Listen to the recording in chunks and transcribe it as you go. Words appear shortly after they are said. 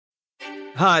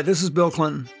Hi, this is Bill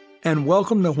Clinton, and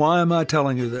welcome to Why Am I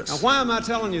Telling You This? Now, why am I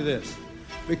telling you this?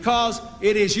 Because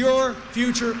it is your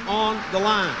future on the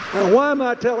line. Now, why am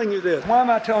I telling you this? Why am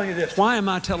I telling you this? Why am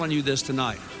I telling you this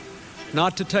tonight?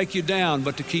 Not to take you down,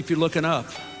 but to keep you looking up.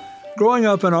 Growing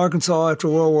up in Arkansas after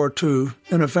World War II,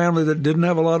 in a family that didn't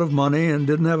have a lot of money and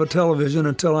didn't have a television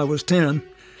until I was 10,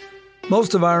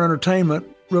 most of our entertainment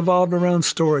revolved around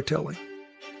storytelling.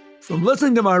 From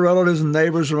listening to my relatives and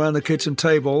neighbors around the kitchen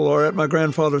table or at my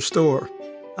grandfather's store,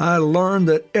 I learned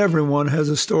that everyone has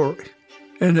a story,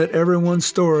 and that everyone's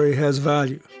story has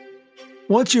value.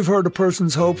 Once you've heard a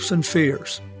person's hopes and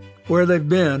fears, where they've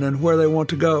been and where they want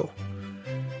to go,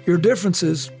 your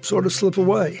differences sort of slip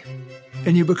away,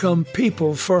 and you become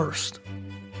people first.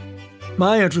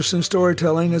 My interest in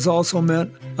storytelling has also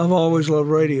meant I've always loved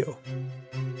radio.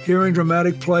 Hearing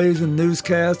dramatic plays and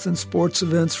newscasts and sports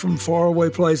events from faraway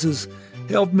places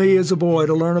helped me as a boy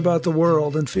to learn about the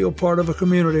world and feel part of a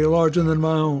community larger than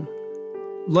my own.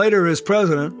 Later as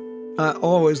president, I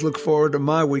always look forward to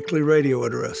my weekly radio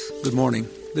address. Good morning.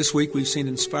 This week we've seen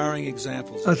inspiring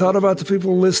examples. I thought about the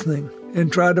people listening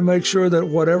and tried to make sure that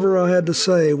whatever I had to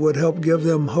say would help give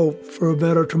them hope for a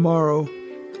better tomorrow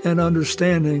and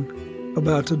understanding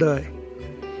about today.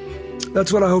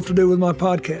 That's what I hope to do with my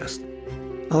podcast.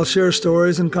 I'll share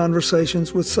stories and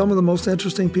conversations with some of the most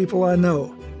interesting people I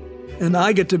know. And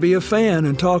I get to be a fan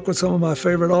and talk with some of my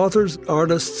favorite authors,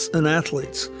 artists, and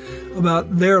athletes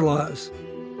about their lives.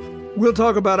 We'll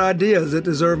talk about ideas that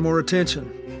deserve more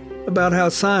attention, about how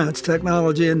science,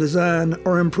 technology, and design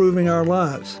are improving our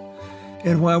lives,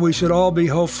 and why we should all be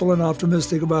hopeful and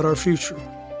optimistic about our future.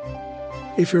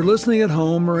 If you're listening at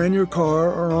home or in your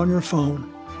car or on your phone,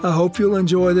 I hope you'll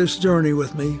enjoy this journey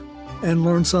with me and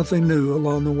learn something new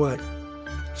along the way.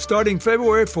 Starting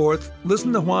February 4th,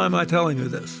 listen to Why Am I Telling You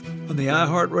This? On the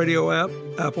iHeartRadio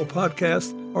app, Apple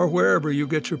Podcasts, or wherever you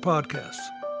get your podcasts.